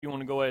You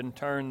want to go ahead and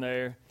turn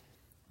there.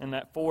 In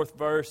that fourth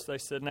verse, they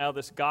said, "Now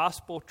this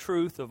gospel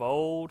truth of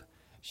old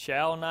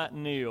shall not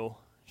kneel,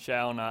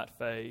 shall not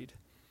fade."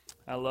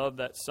 I love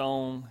that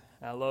song.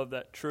 I love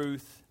that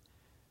truth.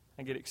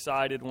 I get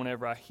excited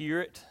whenever I hear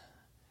it,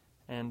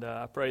 and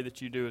I pray that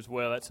you do as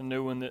well. That's a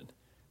new one that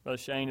Brother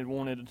Shane had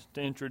wanted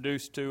to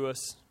introduce to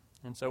us,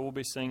 and so we'll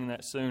be singing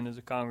that soon as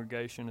a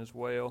congregation as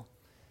well.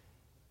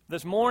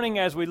 This morning,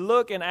 as we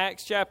look in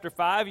Acts chapter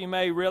 5, you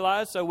may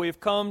realize, so we've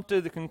come to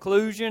the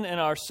conclusion in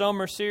our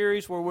summer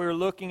series where we're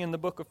looking in the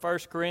book of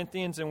 1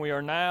 Corinthians, and we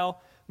are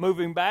now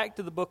moving back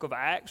to the book of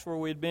Acts where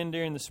we'd been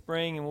during the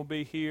spring, and we'll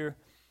be here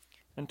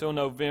until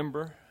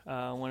November,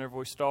 whenever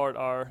we start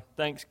our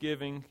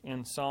Thanksgiving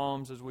and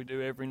Psalms as we do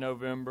every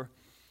November.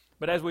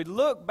 But as we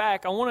look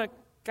back, I want to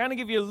kind of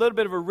give you a little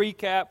bit of a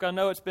recap. I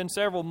know it's been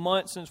several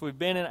months since we've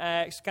been in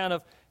Acts, kind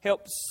of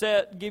help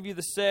give you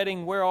the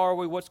setting, where are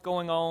we, what's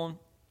going on.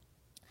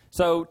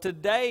 So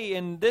today,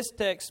 in this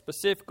text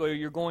specifically,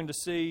 you're going to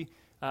see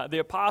the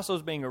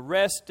apostles being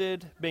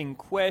arrested, being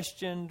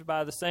questioned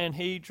by the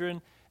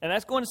Sanhedrin. And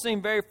that's going to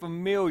seem very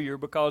familiar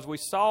because we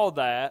saw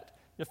that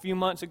a few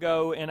months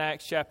ago in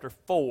Acts chapter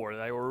 4.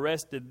 They were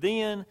arrested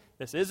then.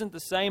 This isn't the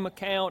same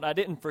account. I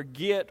didn't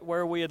forget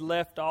where we had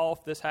left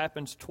off. This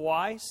happens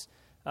twice.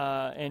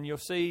 And you'll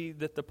see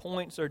that the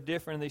points are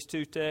different in these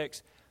two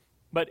texts.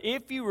 But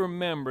if you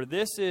remember,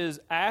 this is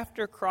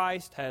after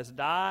Christ has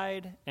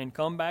died and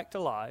come back to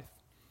life,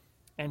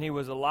 and he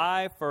was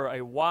alive for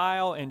a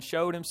while and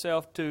showed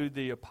himself to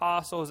the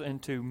apostles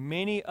and to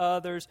many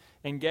others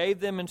and gave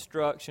them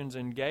instructions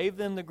and gave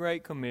them the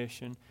Great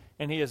Commission.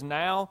 And he has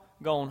now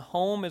gone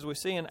home, as we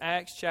see in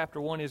Acts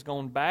chapter 1, he's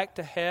gone back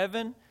to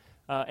heaven.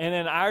 And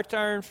in our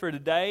terms for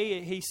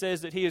today, he says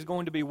that he is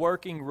going to be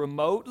working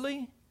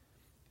remotely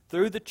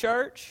through the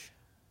church,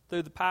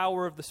 through the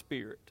power of the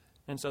Spirit.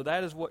 And so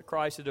that is what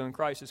Christ is doing.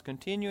 Christ is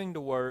continuing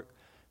to work,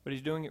 but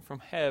he's doing it from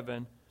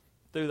heaven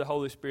through the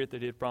Holy Spirit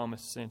that he had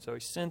promised to send. So he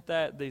sent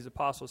that. These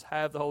apostles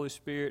have the Holy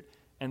Spirit,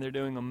 and they're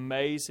doing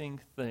amazing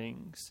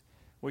things.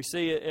 We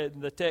see it in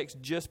the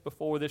text just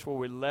before this where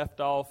we left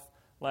off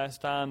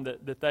last time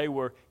that they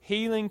were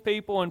healing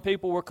people, and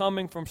people were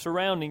coming from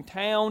surrounding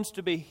towns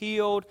to be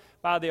healed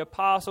by the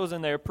apostles,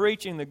 and they're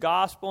preaching the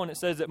gospel. And it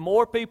says that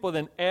more people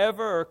than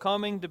ever are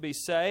coming to be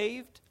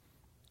saved.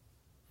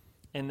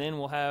 And then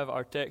we'll have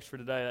our text for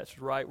today. That's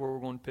right where we're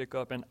going to pick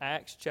up in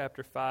Acts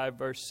chapter 5,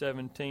 verse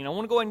 17. I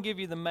want to go ahead and give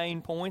you the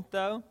main point,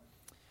 though.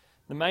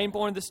 The main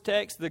point of this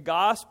text, the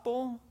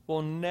gospel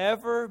will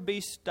never be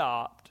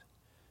stopped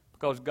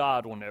because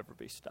God will never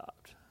be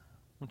stopped.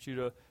 I want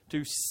you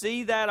to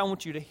see that. I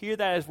want you to hear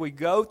that as we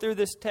go through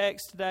this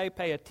text today.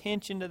 Pay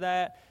attention to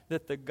that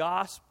the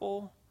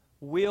gospel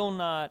will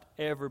not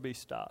ever be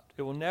stopped.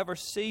 It will never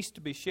cease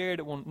to be shared.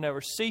 It will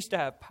never cease to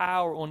have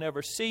power. It will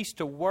never cease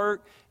to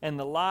work in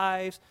the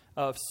lives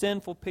of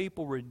sinful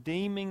people,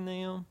 redeeming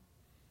them.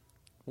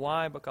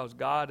 Why? Because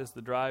God is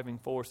the driving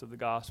force of the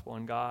gospel,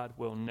 and God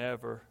will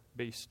never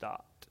be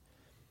stopped.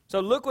 So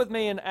look with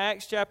me in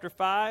Acts chapter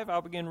 5.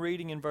 I'll begin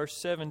reading in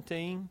verse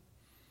 17.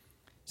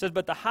 It says,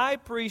 "But the high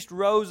priest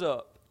rose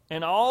up,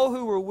 and all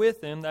who were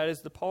with him," that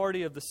is the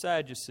party of the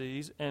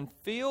Sadducees, "and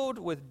filled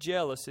with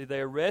jealousy,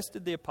 they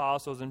arrested the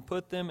apostles and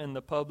put them in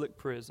the public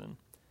prison.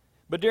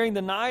 But during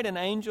the night an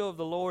angel of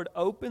the Lord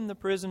opened the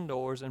prison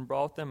doors and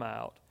brought them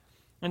out,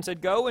 and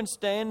said, 'Go and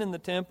stand in the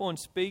temple and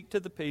speak to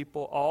the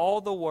people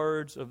all the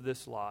words of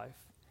this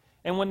life.'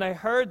 And when they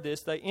heard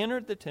this, they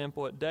entered the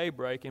temple at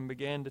daybreak and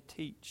began to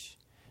teach.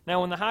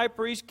 Now when the high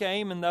priest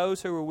came and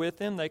those who were with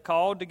him, they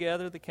called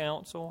together the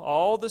council,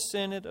 all the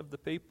senate of the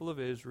people of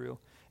Israel,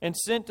 and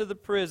sent to the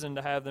prison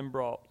to have them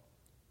brought.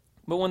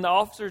 But when the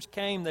officers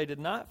came, they did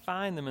not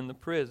find them in the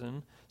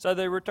prison, so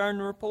they returned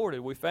and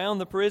reported, 'We found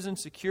the prison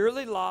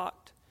securely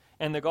locked,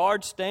 and the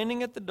guards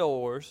standing at the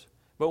doors,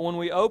 but when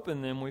we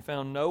opened them, we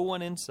found no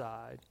one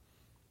inside.'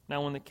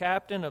 Now when the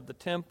captain of the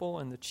temple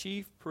and the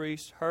chief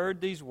priests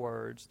heard these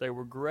words, they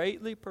were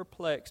greatly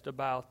perplexed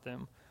about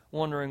them,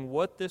 wondering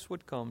what this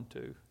would come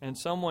to. And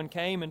someone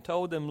came and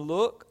told them,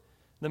 'Look,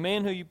 the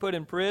men who you put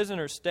in prison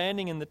are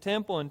standing in the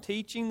temple and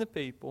teaching the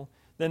people.'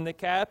 Then the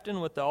captain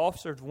with the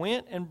officers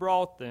went and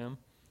brought them,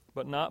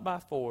 but not by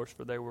force,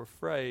 for they were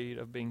afraid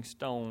of being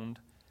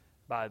stoned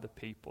by the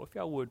people." If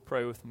y'all would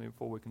pray with me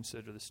before we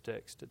consider this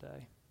text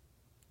today.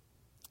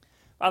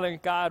 Father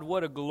God,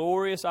 what a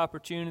glorious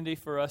opportunity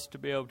for us to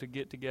be able to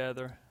get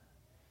together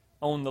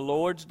on the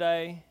Lord's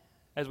Day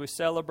as we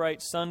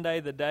celebrate Sunday,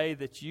 the day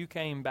that you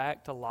came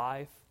back to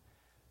life.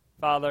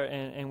 Father,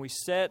 and we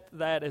set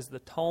that as the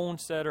tone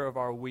setter of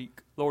our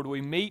week. Lord,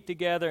 we meet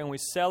together and we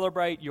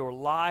celebrate your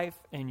life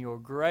and your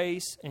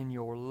grace and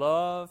your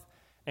love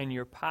and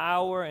your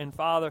power. And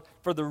Father,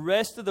 for the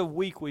rest of the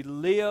week we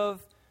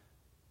live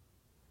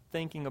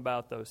thinking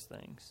about those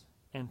things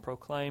and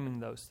proclaiming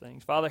those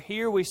things. Father,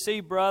 here we see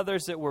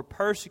brothers that were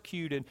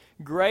persecuted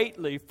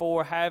greatly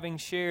for having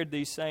shared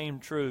these same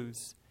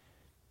truths.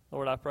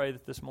 Lord, I pray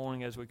that this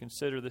morning as we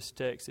consider this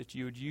text that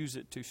you would use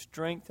it to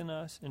strengthen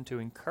us and to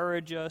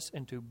encourage us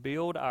and to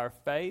build our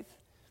faith,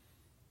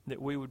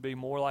 that we would be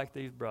more like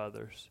these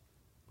brothers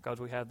because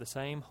we have the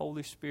same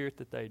Holy Spirit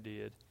that they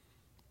did,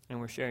 and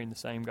we're sharing the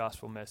same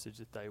gospel message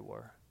that they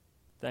were.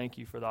 Thank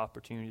you for the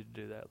opportunity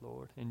to do that,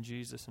 Lord. In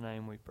Jesus'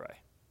 name we pray.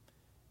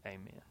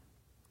 Amen.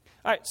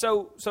 All right,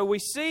 so we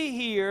see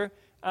here,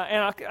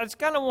 and I just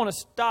kind of want to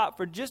stop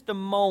for just a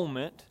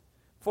moment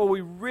before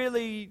we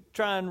really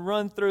try and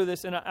run through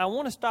this. And I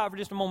want to stop for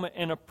just a moment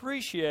and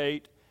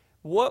appreciate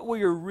what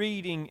we are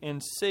reading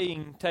and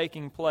seeing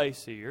taking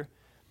place here.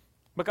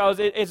 Because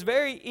it's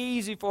very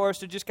easy for us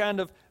to just kind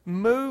of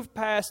move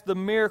past the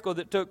miracle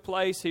that took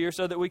place here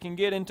so that we can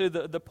get into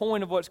the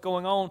point of what's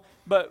going on.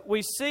 But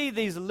we see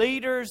these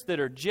leaders that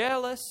are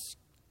jealous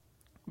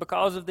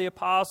because of the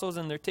apostles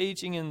and their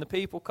teaching and the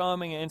people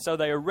coming. And so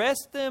they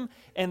arrest them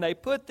and they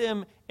put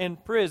them in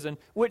prison,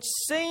 which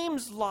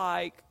seems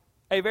like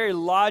a very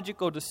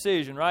logical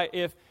decision, right?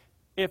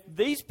 If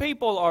these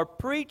people are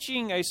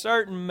preaching a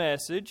certain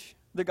message,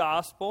 the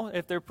gospel,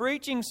 if they're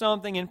preaching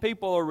something and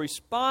people are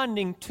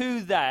responding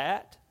to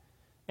that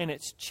and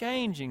it's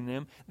changing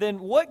them, then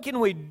what can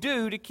we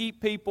do to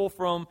keep people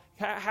from,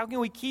 how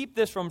can we keep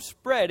this from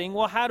spreading?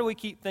 Well, how do we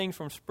keep things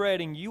from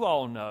spreading? You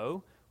all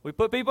know. We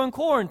put people in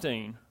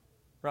quarantine,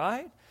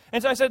 right?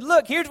 And so I said,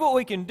 look, here's what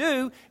we can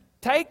do.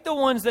 Take the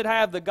ones that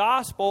have the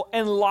gospel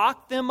and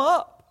lock them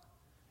up.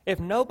 If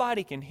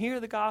nobody can hear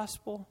the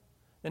gospel,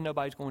 then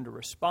nobody's going to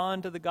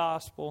respond to the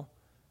gospel,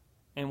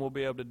 and we'll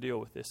be able to deal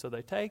with this. So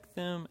they take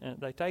them, and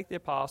they take the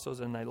apostles,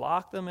 and they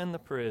lock them in the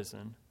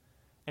prison.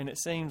 And it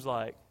seems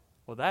like,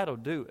 well, that'll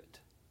do it.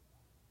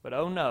 But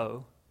oh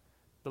no,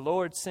 the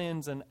Lord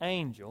sends an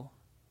angel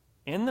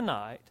in the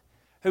night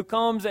who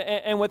comes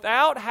and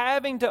without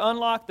having to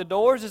unlock the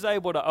doors is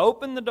able to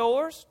open the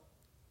doors,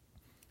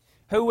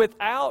 who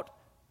without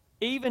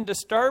even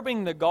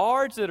disturbing the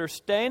guards that are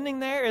standing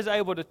there is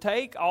able to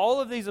take all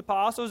of these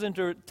apostles and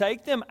to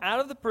take them out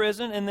of the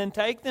prison and then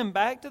take them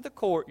back to the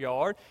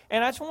courtyard.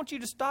 And I just want you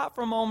to stop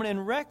for a moment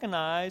and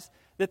recognize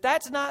that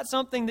that's not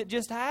something that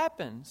just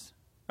happens,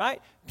 right?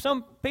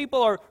 Some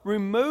people are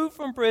removed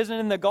from prison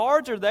and the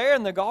guards are there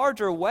and the guards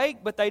are awake,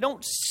 but they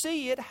don't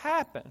see it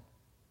happen.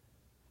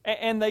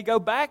 And they go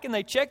back and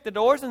they check the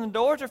doors, and the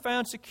doors are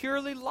found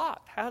securely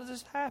locked. How does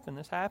this happen?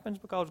 This happens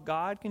because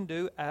God can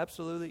do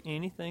absolutely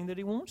anything that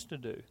He wants to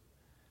do.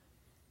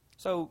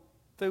 So,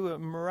 through a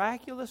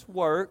miraculous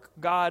work,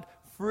 God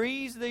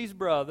frees these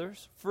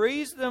brothers,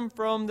 frees them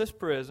from this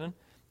prison,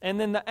 and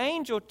then the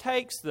angel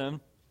takes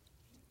them,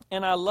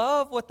 and I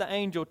love what the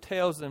angel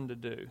tells them to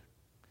do. It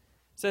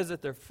says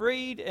that they're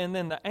freed, and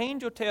then the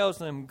angel tells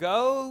them,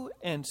 go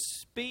and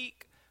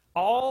speak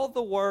all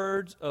the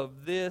words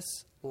of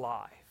this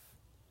life.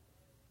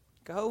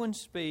 Go and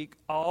speak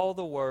all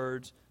the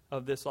words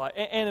of this life.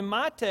 And in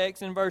my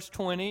text, in verse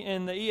 20,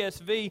 in the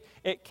ESV,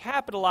 it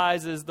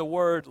capitalizes the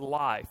word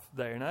life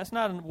there. Now, that's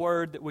not a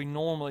word that we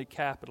normally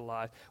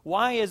capitalize.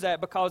 Why is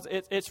that? Because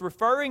it's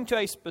referring to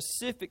a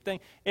specific thing.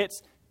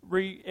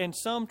 In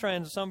some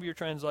of your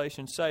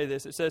translations say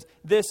this. It says,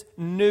 this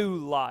new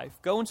life.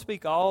 Go and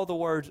speak all the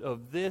words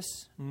of this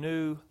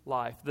new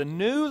life. The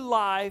new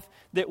life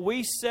that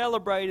we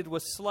celebrated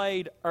with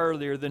Slade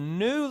earlier. The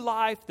new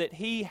life that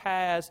he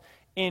has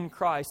in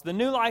Christ. The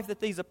new life that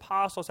these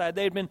apostles had.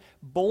 They had been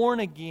born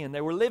again.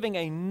 They were living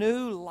a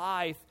new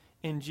life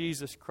in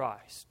Jesus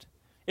Christ.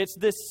 It's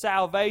this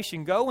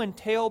salvation. Go and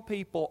tell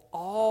people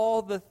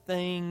all the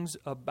things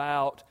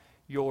about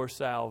your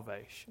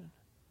salvation.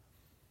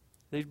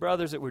 These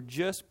brothers that were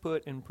just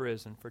put in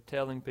prison for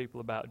telling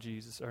people about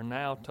Jesus are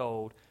now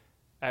told,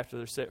 after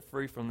they're set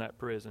free from that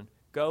prison,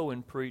 go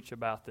and preach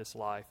about this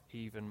life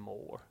even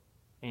more.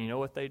 And you know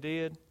what they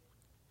did?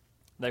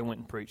 They went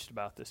and preached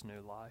about this new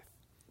life.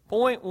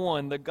 Point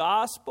one, the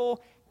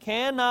gospel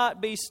cannot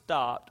be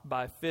stopped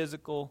by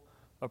physical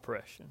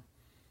oppression.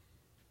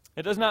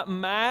 It does not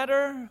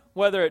matter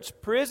whether it's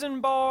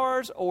prison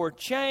bars or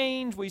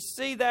chains. We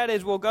see that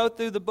as we'll go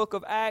through the book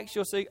of Acts.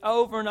 You'll see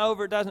over and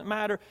over, it doesn't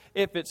matter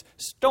if it's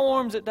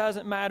storms, it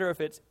doesn't matter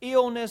if it's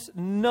illness.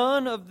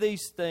 None of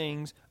these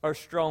things are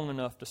strong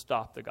enough to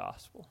stop the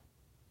gospel.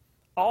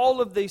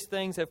 All of these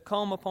things have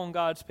come upon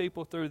God's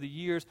people through the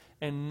years,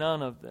 and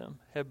none of them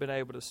have been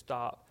able to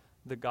stop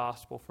the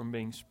gospel from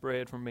being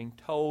spread, from being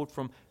told,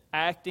 from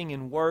acting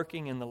and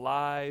working in the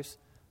lives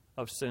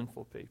of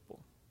sinful people.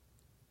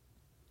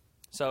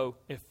 So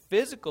if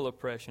physical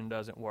oppression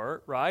doesn't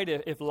work, right?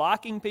 If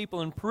locking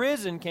people in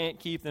prison can't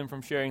keep them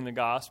from sharing the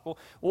gospel,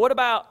 what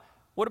about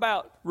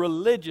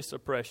religious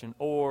oppression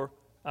or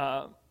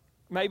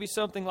maybe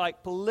something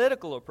like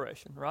political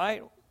oppression,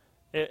 right?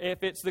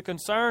 If it's the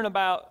concern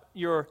about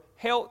your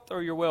health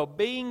or your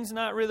well-being's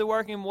not really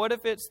working, what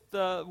if it's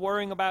the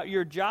worrying about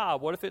your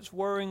job? What if it's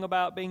worrying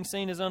about being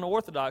seen as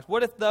unorthodox?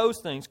 What if those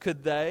things,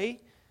 could they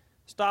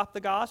stop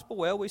the gospel?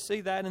 Well, we see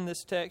that in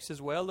this text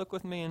as well. Look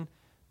with me in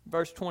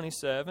verse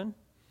 27. It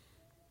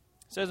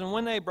says, and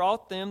when they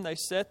brought them, they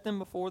set them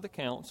before the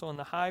council, and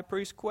the high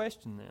priest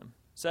questioned them,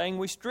 saying,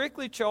 we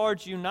strictly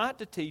charge you not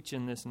to teach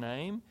in this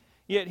name.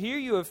 Yet here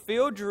you have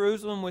filled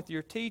Jerusalem with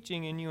your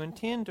teaching, and you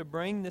intend to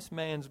bring this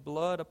man's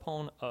blood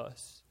upon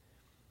us.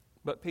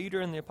 But Peter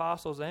and the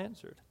apostles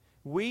answered,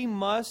 "We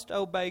must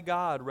obey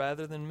God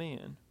rather than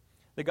men.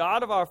 The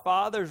God of our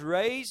fathers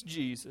raised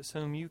Jesus,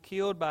 whom you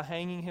killed by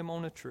hanging him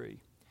on a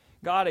tree.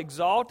 God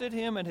exalted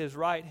him at his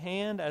right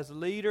hand as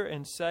leader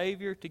and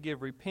Savior to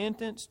give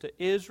repentance to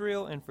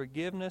Israel and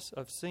forgiveness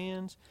of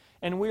sins.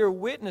 And we are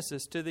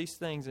witnesses to these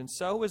things, and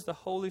so is the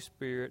Holy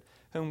Spirit,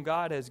 whom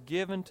God has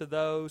given to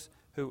those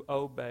who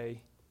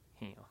obey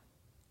him."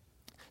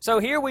 So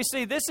here we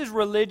see this is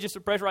religious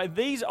oppression, right?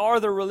 These are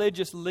the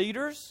religious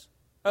leaders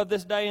of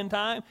this day and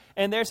time,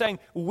 and they're saying,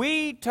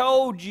 we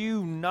told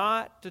you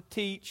not to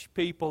teach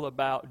people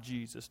about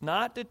Jesus,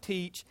 not to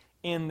teach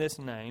in this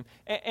name.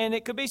 And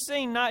it could be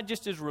seen not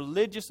just as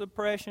religious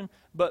oppression,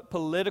 but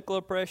political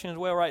oppression as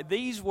well, right?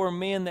 These were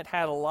men that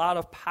had a lot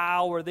of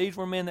power. These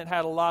were men that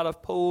had a lot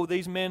of pull.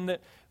 These men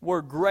that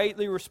were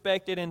greatly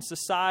respected in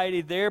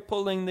society. They're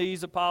pulling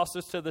these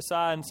apostles to the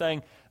side and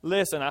saying,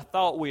 listen, I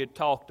thought we had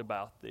talked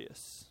about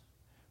this.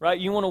 Right?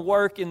 You want to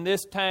work in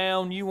this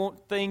town. You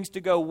want things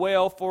to go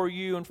well for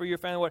you and for your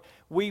family.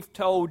 We've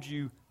told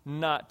you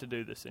not to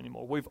do this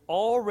anymore. We've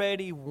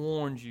already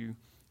warned you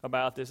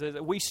about this.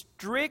 We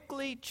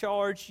strictly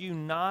charge you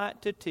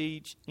not to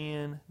teach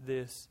in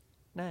this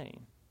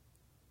name.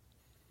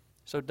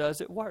 So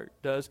does it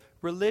work? Does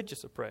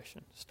religious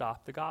oppression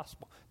stop the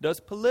gospel?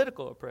 Does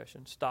political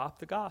oppression stop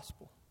the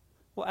gospel?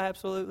 Well,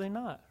 absolutely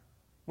not.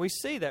 We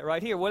see that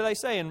right here. What do they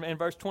say in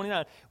verse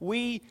 29?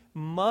 We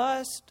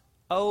must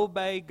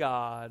obey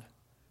God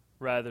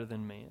rather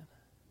than men.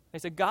 They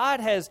said God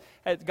is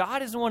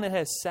the one that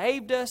has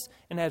saved us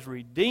and has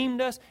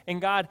redeemed us,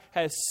 and God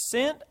has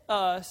sent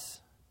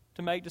us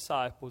to make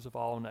disciples of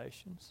all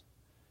nations.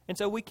 And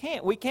so we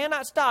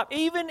cannot stop.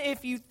 Even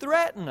if you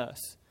threaten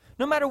us,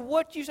 no matter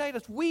what you say to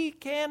us, we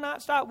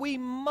cannot stop. We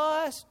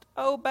must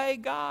obey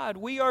God.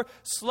 We are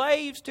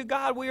slaves to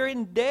God. We are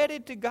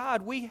indebted to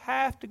God. We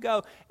have to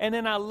go. And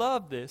then I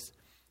love this.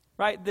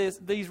 Right,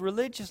 these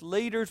religious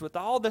leaders with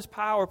all this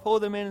power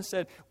pulled them in and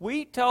said,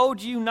 we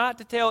told you not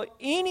to tell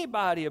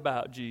anybody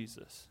about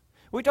Jesus.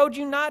 We told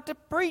you not to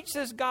preach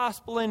this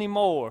gospel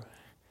anymore.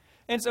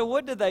 And so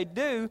what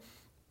do?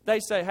 They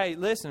say, hey,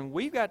 listen,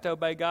 we've got to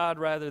obey God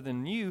rather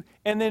than you.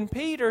 And then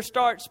Peter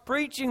starts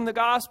preaching the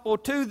gospel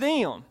to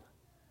them.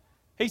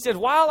 He says,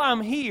 while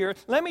I'm here,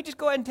 let me just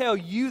go ahead and tell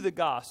you the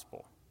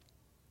gospel.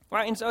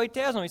 Right, and so he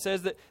tells them, he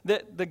says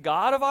that the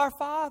God of our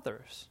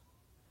fathers,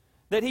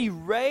 that he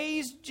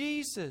raised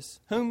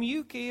Jesus, whom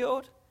you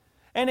killed,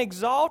 and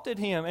exalted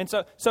him. And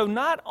so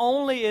not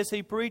only is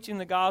he preaching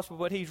the gospel,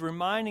 but he's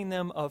reminding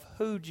them of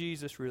who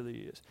Jesus really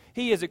is.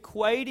 He is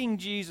equating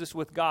Jesus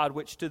with God,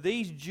 which to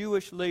these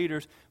Jewish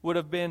leaders would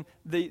have been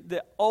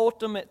the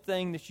ultimate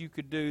thing that you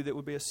could do that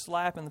would be a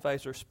slap in the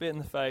face or a spit in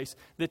the face,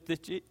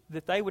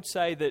 that they would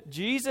say that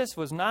Jesus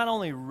was not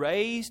only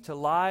raised to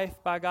life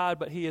by God,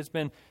 but he has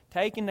been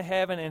taken to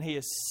heaven and he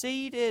is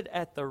seated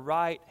at the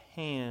right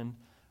hand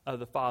of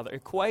the Father,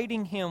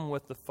 equating him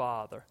with the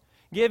Father,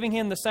 giving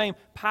him the same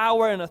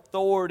power and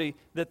authority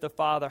that the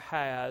Father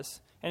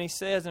has. And he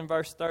says in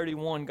verse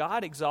 31,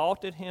 God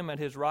exalted him at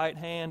his right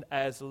hand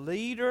as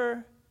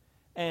leader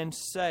and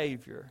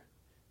Savior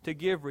to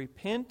give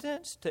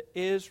repentance to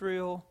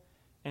Israel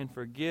and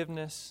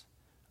forgiveness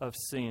of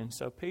sin.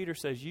 So Peter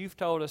says, you've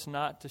told us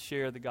not to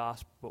share the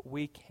gospel, but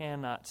we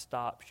cannot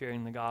stop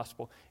sharing the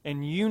gospel.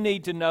 And you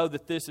need to know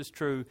that this is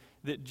true,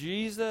 that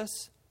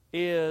Jesus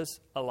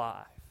is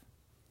alive.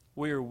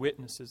 We are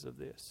witnesses of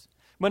this.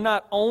 But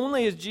not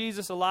only is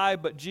Jesus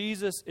alive, but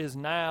Jesus is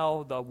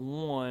now the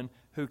one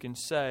who can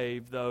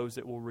save those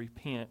that will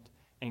repent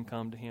and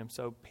come to him.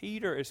 So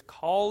Peter is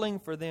calling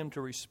for them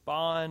to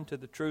respond to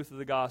the truth of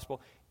the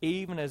gospel,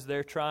 even as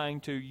they're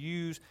trying to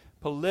use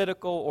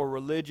political or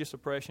religious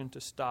oppression to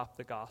stop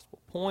the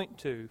gospel. Point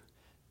 2,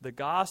 the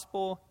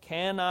gospel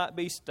cannot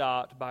be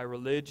stopped by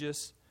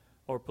religious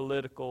or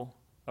political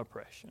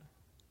oppression.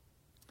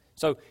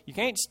 So you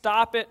can't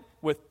stop it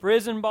with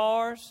prison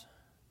bars,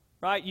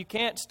 right? You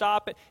can't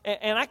stop it.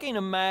 And I can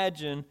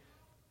imagine,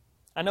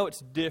 I know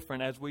it's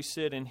different as we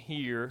sit in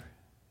here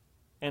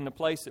and the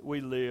place that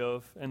we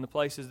live and the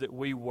places that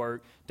we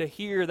work, to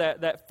hear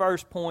that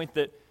first point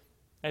that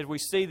as we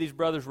see these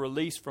brothers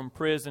released from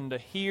prison, to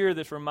hear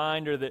this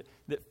reminder that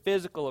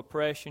physical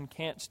oppression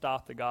can't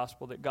stop the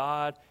gospel, that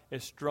God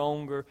is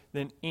stronger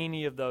than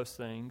any of those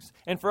things.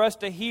 And for us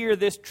to hear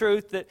this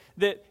truth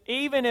that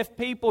even if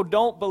people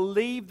don't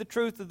believe the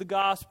truth of the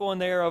gospel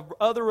and they are of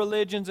other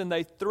religions and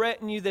they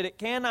threaten you, that it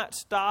cannot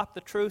stop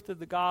the truth of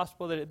the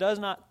gospel, that it does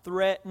not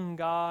threaten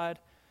God.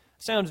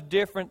 It sounds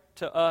different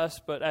to us,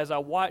 but as I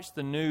watch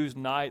the news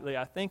nightly,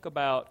 I think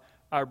about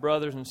our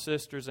brothers and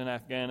sisters in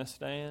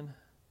Afghanistan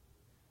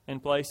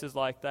and places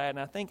like that, and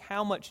I think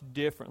how much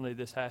differently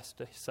this has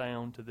to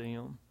sound to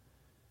them.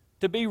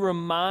 To be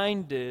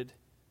reminded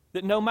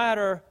that no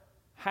matter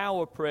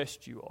how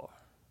oppressed you are,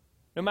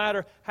 no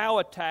matter how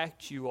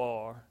attacked you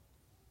are,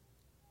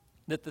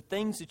 that the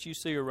things that you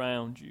see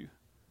around you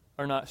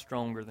are not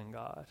stronger than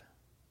God.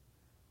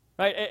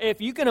 Right?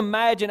 If you can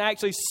imagine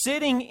actually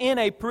sitting in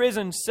a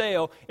prison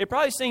cell, it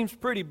probably seems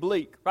pretty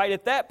bleak. Right?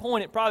 At that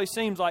point, it probably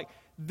seems like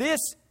this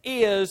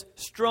is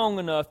strong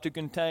enough to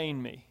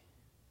contain me.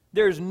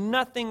 There's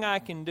nothing I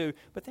can do.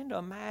 But then to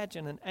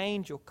imagine an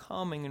angel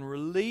coming and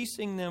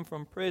releasing them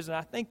from prison,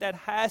 I think that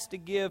has to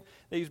give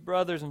these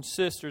brothers and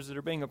sisters that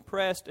are being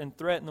oppressed and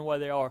threatened the way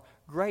they are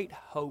great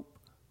hope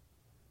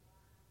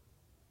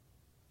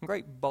and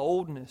great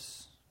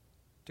boldness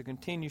to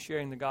continue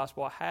sharing the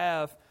gospel. I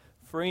have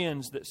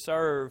friends that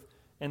serve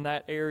in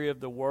that area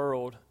of the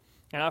world.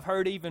 And I've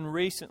heard even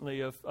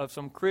recently of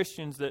some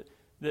Christians that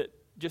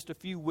just a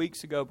few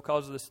weeks ago,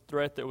 because of this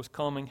threat that was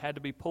coming, had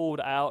to be pulled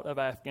out of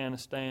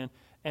Afghanistan.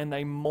 And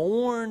they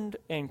mourned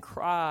and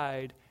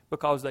cried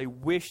because they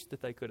wished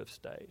that they could have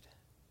stayed.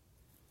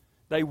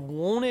 They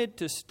wanted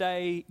to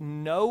stay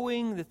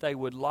knowing that they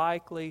would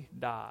likely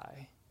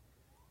die.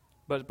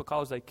 But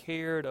because they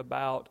cared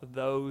about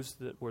those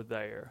that were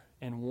there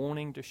and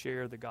wanting to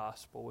share the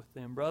gospel with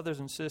them. Brothers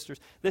and sisters,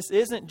 this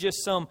isn't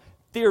just some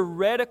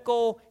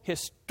theoretical,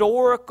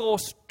 historical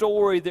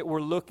story that we're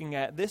looking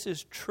at. This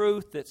is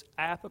truth that's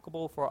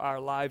applicable for our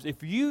lives.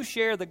 If you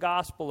share the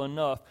gospel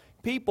enough,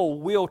 people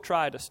will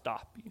try to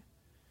stop you.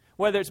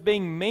 Whether it's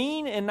being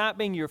mean and not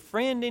being your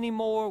friend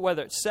anymore,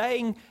 whether it's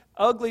saying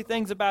ugly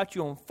things about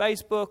you on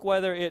Facebook,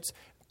 whether it's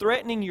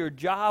threatening your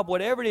job,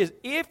 whatever it is,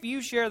 if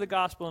you share the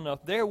gospel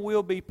enough, there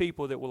will be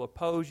people that will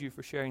oppose you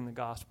for sharing the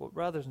gospel.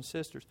 Brothers and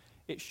sisters,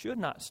 it should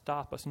not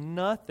stop us.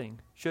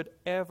 Nothing should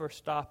ever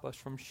stop us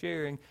from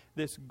sharing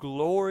this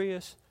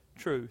glorious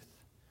truth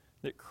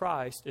that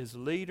Christ is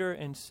leader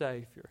and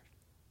Savior,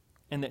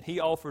 and that He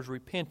offers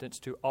repentance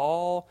to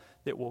all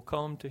that will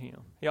come to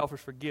Him. He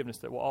offers forgiveness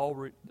to all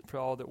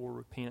that will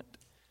repent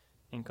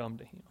and come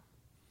to Him.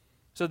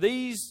 So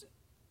these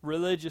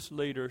religious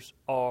leaders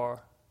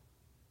are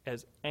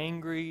as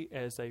angry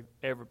as they've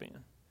ever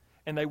been.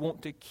 And they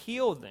want to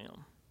kill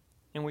them.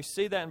 And we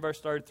see that in verse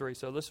 33.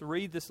 So let's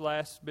read this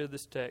last bit of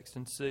this text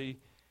and see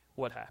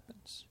what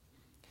happens.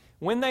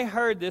 When they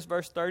heard this,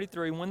 verse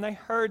 33, when they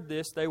heard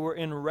this, they were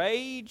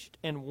enraged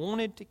and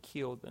wanted to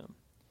kill them.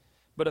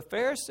 But a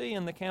Pharisee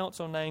in the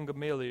council named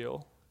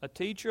Gamaliel, a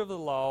teacher of the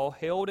law,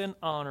 held in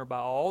honor by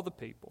all the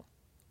people,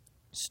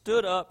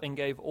 stood up and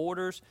gave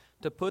orders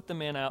to put the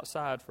men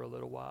outside for a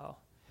little while.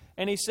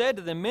 And he said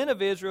to the men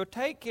of Israel,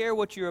 take care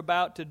what you're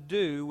about to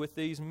do with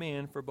these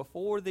men, for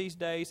before these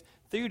days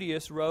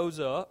Theudas rose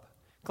up,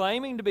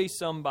 claiming to be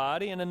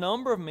somebody, and a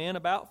number of men,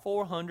 about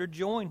 400,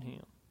 joined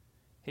him.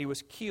 He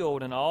was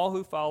killed, and all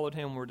who followed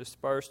him were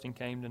dispersed and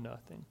came to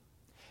nothing.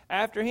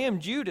 After him,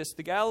 Judas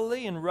the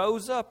Galilean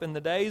rose up in the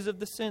days of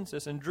the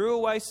census and drew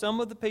away some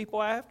of the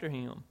people after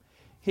him.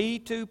 He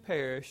too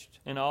perished,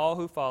 and all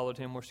who followed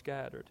him were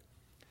scattered.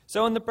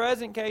 So in the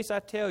present case, I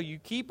tell you,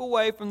 keep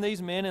away from these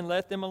men and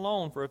let them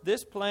alone. For if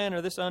this plan or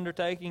this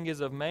undertaking is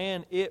of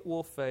man, it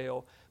will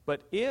fail.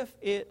 But if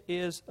it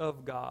is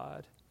of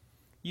God,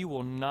 you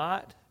will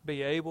not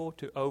be able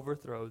to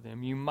overthrow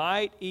them. You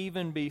might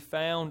even be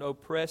found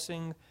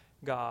oppressing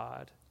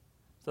God.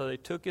 So they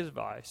took his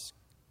advice.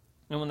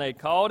 And when they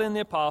called in the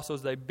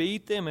apostles, they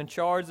beat them and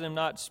charged them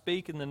not to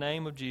speak in the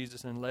name of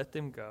Jesus and let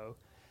them go.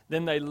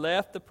 Then they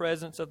left the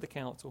presence of the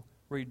council,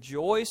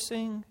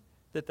 rejoicing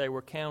that they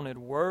were counted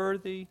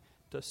worthy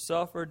to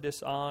suffer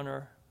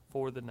dishonor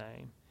for the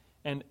name.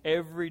 And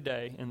every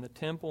day in the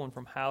temple and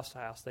from house to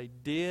house, they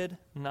did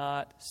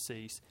not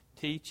cease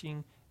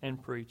teaching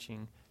and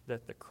preaching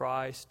that the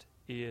Christ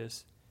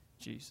is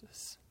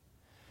Jesus.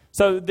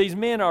 So these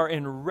men are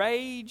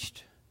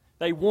enraged.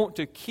 They want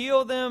to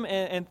kill them.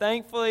 And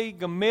thankfully,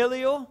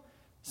 Gamaliel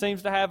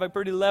seems to have a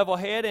pretty level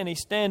head. And he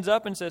stands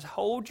up and says,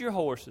 hold your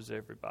horses,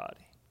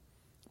 everybody.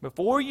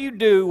 Before you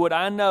do what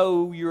I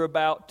know you're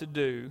about to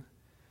do,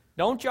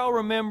 don't y'all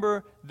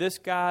remember this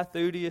guy,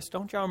 Theudas?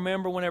 Don't y'all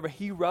remember whenever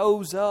he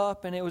rose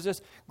up and it was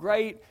this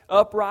great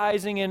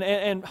uprising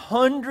and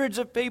hundreds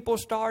of people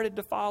started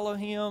to follow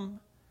him?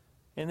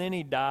 And then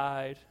he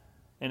died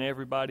and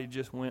everybody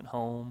just went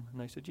home. And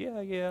they said,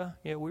 yeah,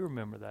 we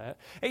remember that.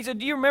 He said,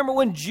 do you remember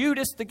when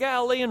Judas the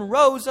Galilean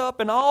rose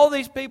up and all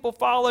these people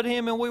followed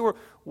him and we were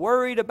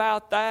worried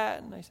about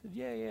that? And they said,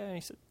 yeah. And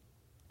he said,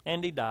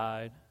 and he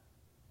died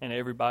and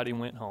everybody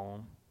went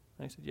home.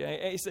 And they said,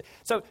 yeah. He said,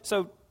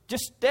 so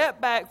just step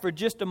back for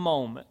just a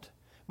moment,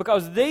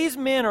 because these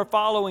men are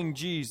following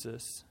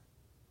Jesus,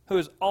 who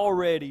has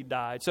already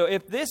died. So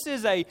if this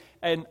is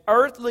an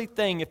earthly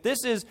thing, if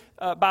this is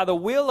by the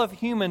will of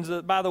humans,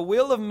 by the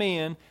will of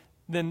men,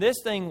 then this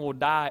thing will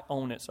die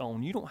on its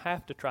own. You don't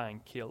have to try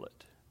and kill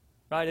it,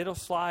 right?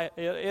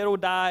 It'll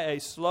die a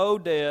slow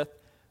death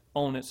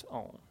on its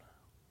own.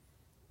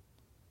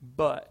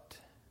 But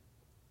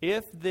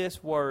if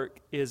this work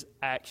is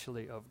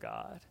actually of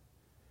God,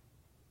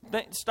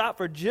 stop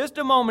for just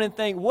a moment and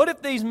think, what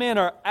if these men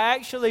are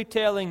actually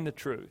telling the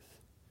truth?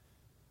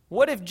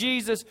 What if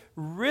Jesus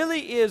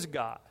really is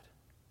God?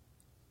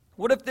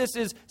 What if this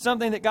is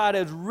something that God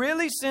has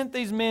really sent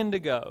these men to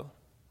go?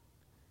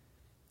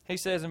 He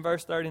says in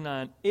verse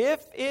 39, if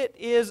it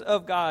is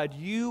of God,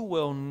 you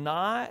will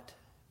not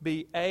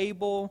be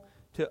able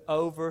to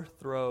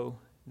overthrow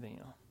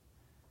them.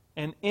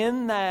 And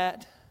in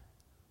that,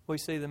 we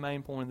see the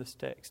main point of this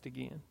text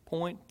again.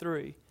 Point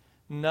 3.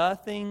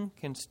 Nothing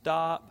can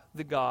stop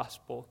the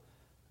gospel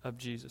of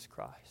Jesus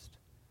Christ.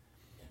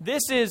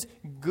 This is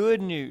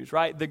good news,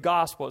 right? The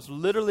gospel is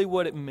literally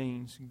what it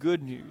means.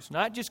 Good news.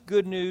 Not just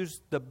good news,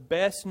 the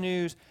best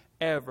news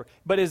ever.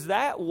 But is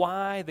that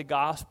why the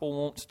gospel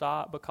won't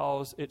stop?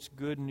 Because it's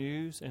good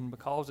news and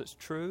because it's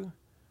true?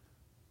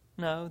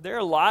 No. There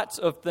are lots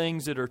of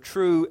things that are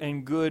true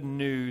and good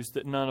news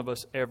that none of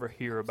us ever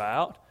hear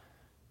about.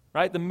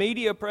 Right? The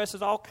media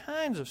presses all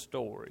kinds of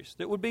stories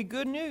that would be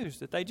good news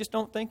that they just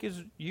don't think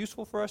is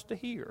useful for us to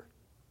hear.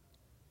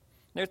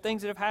 There are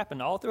things that have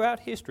happened all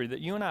throughout history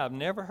that you and I have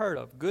never heard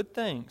of. Good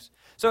things.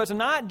 So it's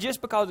not just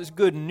because it's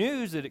good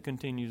news that it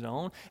continues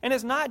on. And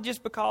it's not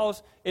just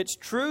because it's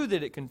true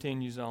that it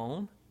continues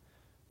on.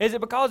 Is it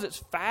because it's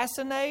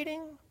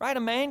fascinating? Right? A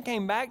man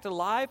came back to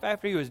life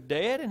after he was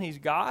dead and he's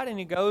God and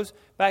he goes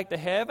back to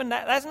heaven.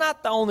 That's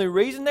not the only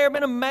reason. There have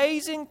been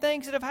amazing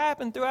things that have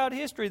happened throughout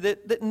history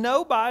that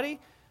nobody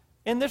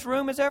in this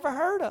room has ever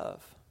heard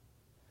of.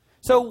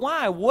 So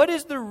why? What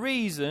is the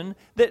reason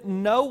that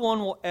no one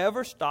will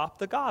ever stop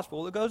the gospel?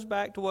 Well, it goes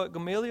back to what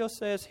Gamaliel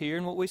says here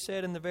and what we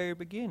said in the very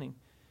beginning.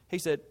 He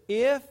said,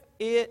 if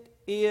it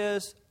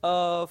is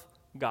of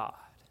God.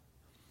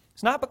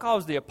 It's not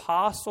because the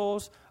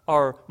apostles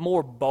are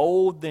more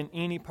bold than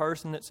any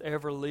person that's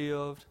ever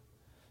lived.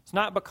 It's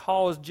not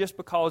just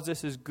because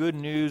this is good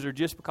news or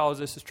just because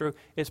this is true.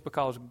 It's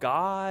because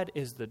God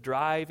is the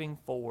driving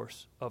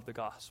force of the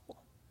gospel.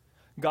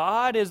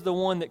 God is the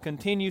one that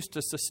continues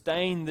to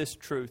sustain this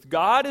truth.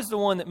 God is the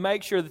one that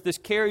makes sure that this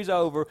carries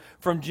over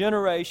from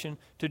generation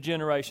to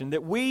generation.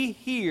 That we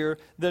hear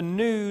the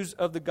news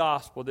of the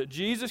gospel. That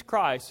Jesus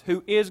Christ,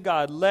 who is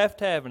God, left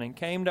heaven and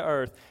came to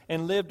earth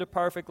and lived a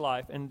perfect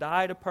life and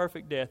died a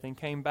perfect death and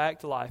came back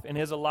to life and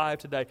is alive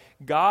today.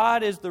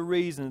 God is the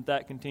reason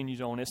that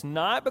continues on. It's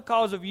not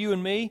because of you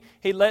and me.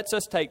 He lets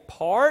us take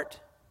part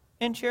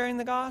in sharing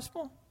the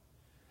gospel.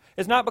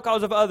 It's not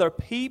because of other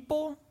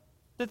people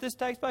that this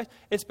takes place.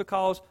 It's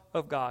because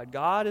of God.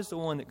 God is the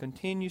one that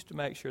continues to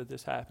make sure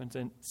this happens.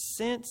 And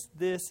since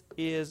this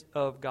is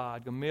of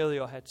God,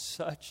 Gamaliel had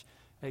such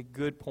a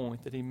good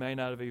point that he may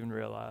not have even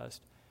realized.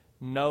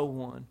 No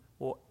one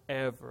will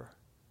ever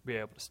be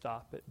able to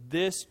stop it.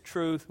 This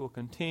truth will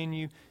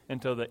continue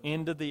until the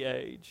end of the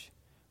age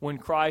when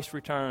Christ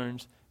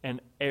returns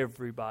and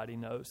everybody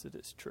knows that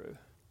it's true.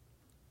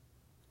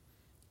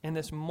 And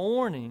this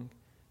morning,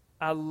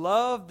 I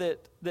love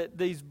that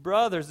these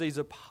brothers, these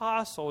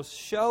apostles,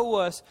 show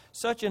us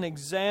such an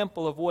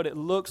example of what it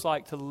looks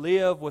like to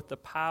live with the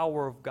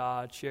power of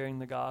God, sharing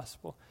the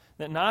gospel.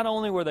 That not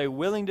only were they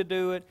willing to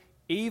do it,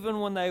 even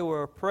when they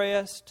were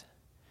oppressed,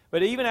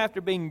 but even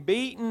after being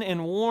beaten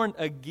and warned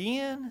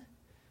again,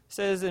 it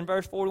says in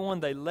verse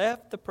 41, they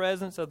left the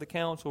presence of the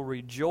council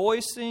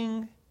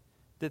rejoicing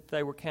that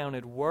they were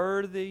counted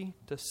worthy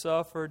to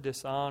suffer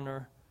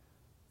dishonor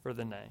for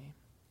the name.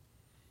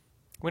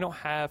 We don't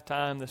have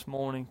time this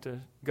morning to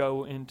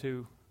go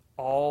into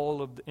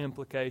all of the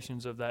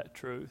implications of that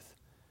truth.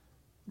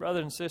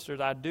 Brothers and sisters,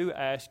 I do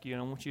ask you,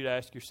 and I want you to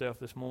ask yourself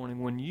this morning,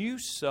 when you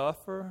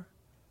suffer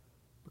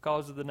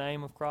because of the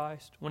name of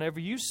Christ, whenever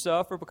you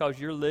suffer because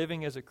you're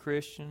living as a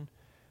Christian,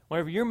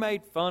 whenever you're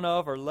made fun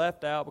of or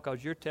left out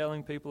because you're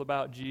telling people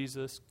about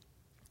Jesus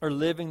or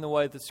living the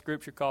way that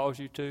Scripture calls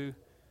you to,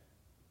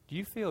 do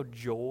you feel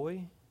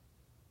joy?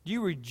 Do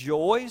you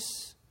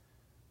rejoice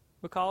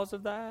because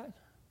of that?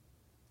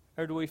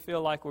 Or do we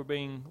feel like we're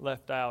being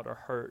left out or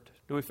hurt?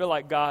 Do we feel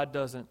like God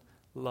doesn't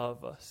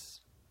love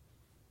us?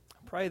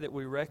 I pray that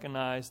we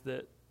recognize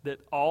that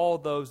all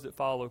those that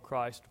follow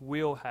Christ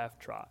will have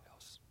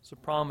trials. It's a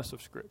promise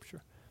of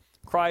Scripture.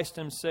 Christ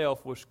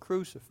Himself was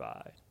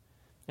crucified.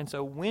 And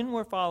so when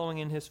we're following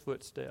in His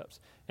footsteps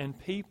and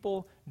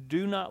people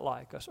do not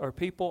like us or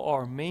people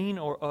are mean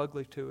or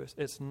ugly to us,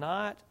 it's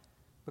not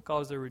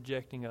because they're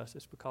rejecting us.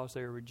 It's because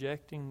they're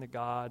rejecting the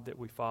God that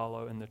we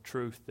follow and the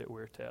truth that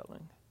we're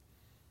telling.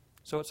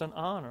 So it's an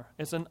honor.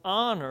 It's an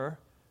honor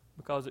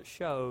because it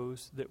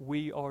shows that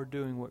we are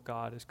doing what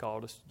God has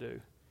called us to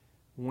do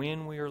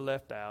when we are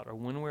left out or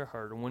when we're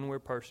hurt or when we're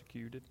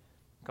persecuted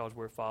because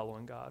we're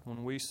following God,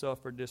 when we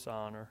suffer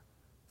dishonor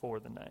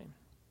for the name.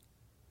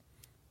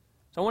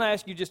 So I want to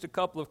ask you just a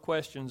couple of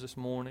questions this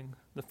morning.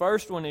 The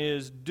first one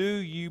is, do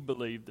you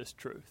believe this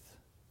truth?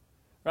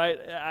 Right?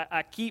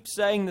 I keep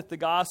saying that the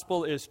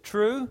gospel is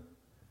true.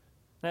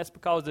 That's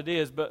because it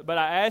is. But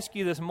I ask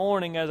you this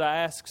morning, as I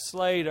asked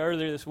Slade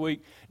earlier this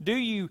week, do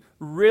you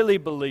really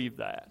believe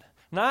that?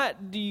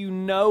 Not do you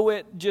know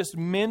it just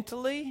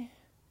mentally,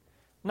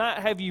 not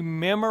have you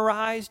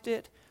memorized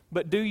it,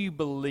 but do you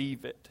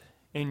believe it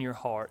in your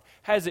heart?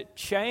 Has it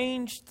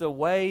changed the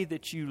way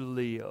that you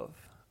live?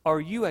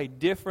 Are you a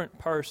different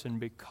person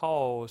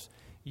because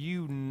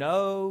you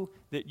know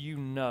that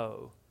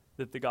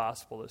the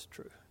gospel is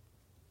true?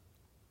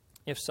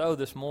 If so,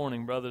 this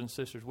morning, brothers and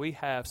sisters, we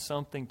have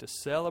something to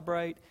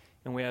celebrate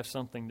and we have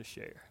something to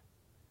share.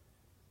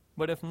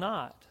 But if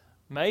not,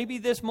 maybe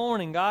this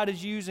morning God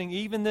is using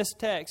even this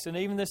text and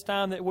even this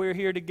time that we're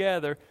here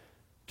together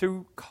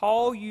to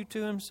call you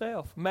to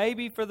Himself.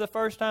 Maybe for the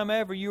first time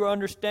ever, you are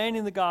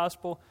understanding the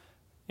gospel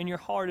and your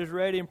heart is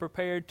ready and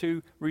prepared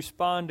to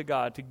respond to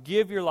God, to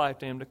give your life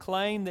to Him, to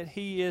claim that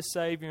He is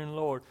Savior and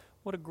Lord.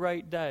 What a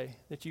great day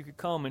that you could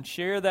come and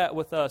share that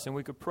with us, and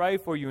we could pray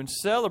for you and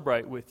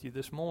celebrate with you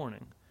this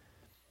morning.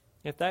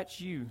 If that's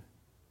you,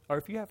 or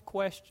if you have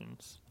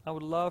questions, I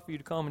would love for you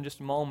to come in just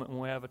a moment when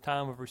we have a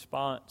time of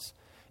response.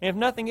 And if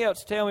nothing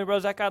else, tell me,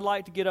 Brother Zach, I'd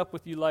like to get up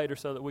with you later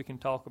so that we can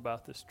talk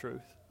about this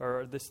truth,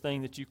 or this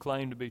thing that you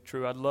claim to be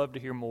true. I'd love to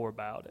hear more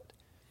about it.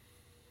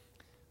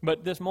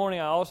 But this morning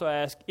I also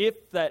ask,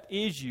 if that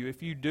is you,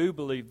 if you do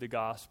believe the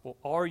gospel,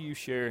 are you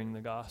sharing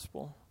the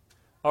gospel?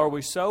 Are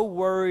we so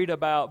worried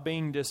about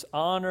being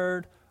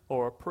dishonored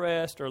or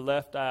oppressed or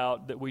left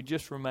out that we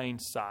just remain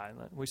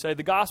silent? We say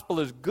the gospel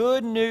is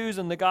good news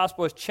and the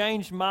gospel has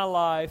changed my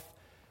life,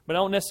 but I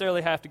don't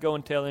necessarily have to go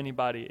and tell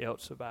anybody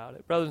else about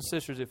it. Brothers and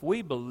sisters, if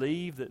we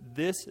believe that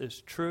this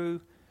is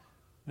true,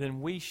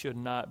 then we should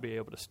not be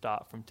able to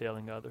stop from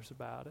telling others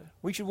about it.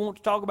 We should want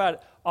to talk about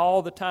it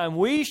all the time.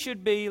 We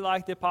should be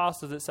like the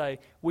apostles that say,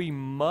 we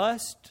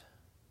must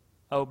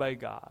obey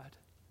God.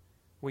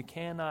 We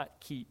cannot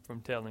keep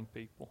from telling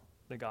people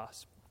the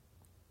gospel.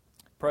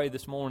 Pray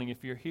this morning,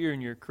 if you're here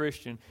and you're a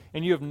Christian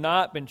and you have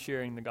not been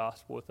sharing the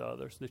gospel with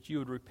others, that you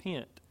would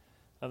repent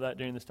of that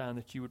during this time,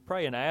 that you would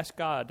pray and ask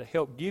God to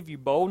help give you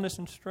boldness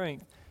and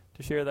strength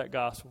to share that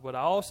gospel. But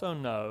I also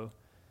know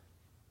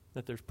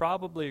that there's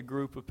probably a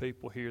group of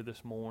people here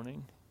this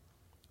morning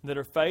that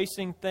are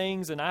facing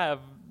things, and I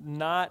have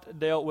not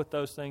dealt with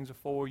those things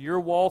before. You're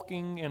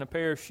walking in a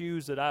pair of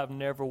shoes that I've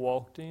never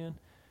walked in.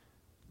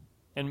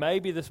 And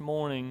maybe this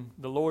morning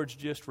the Lord's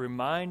just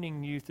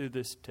reminding you through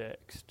this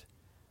text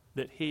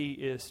that He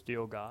is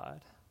still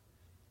God,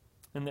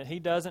 and that He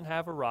doesn't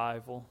have a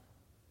rival.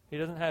 He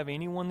doesn't have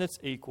anyone that's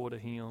equal to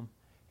Him.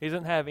 He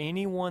doesn't have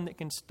anyone that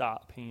can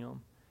stop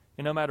Him.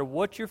 And no matter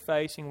what you're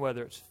facing,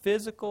 whether it's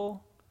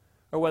physical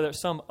or whether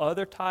it's some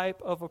other type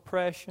of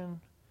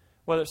oppression,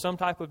 whether it's some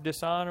type of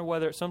dishonor,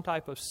 whether it's some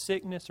type of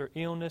sickness or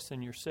illness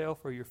in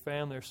yourself or your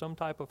family, or some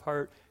type of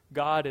hurt,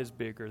 God is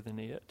bigger than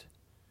it.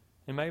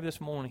 And maybe this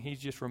morning He's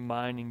just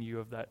reminding you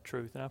of that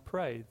truth. And I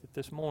pray that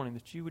this morning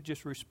that you would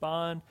just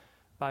respond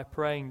by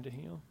praying to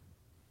Him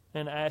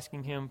and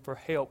asking Him for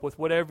help with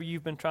whatever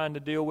you've been trying to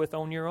deal with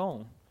on your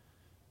own,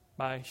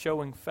 by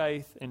showing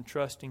faith and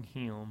trusting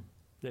Him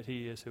that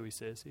He is who He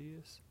says He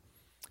is.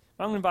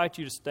 I'm going to invite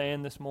you to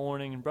stand this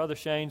morning, and Brother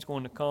Shane's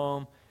going to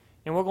come,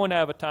 and we're going to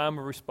have a time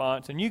of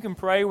response. And you can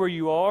pray where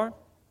you are.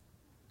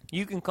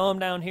 You can come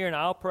down here, and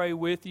I'll pray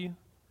with you.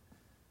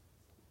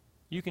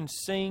 You can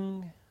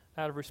sing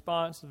out of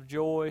response of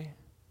joy,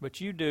 but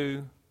you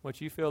do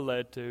what you feel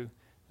led to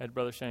as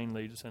Brother Shane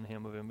leads us in a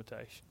hymn of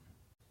invitation.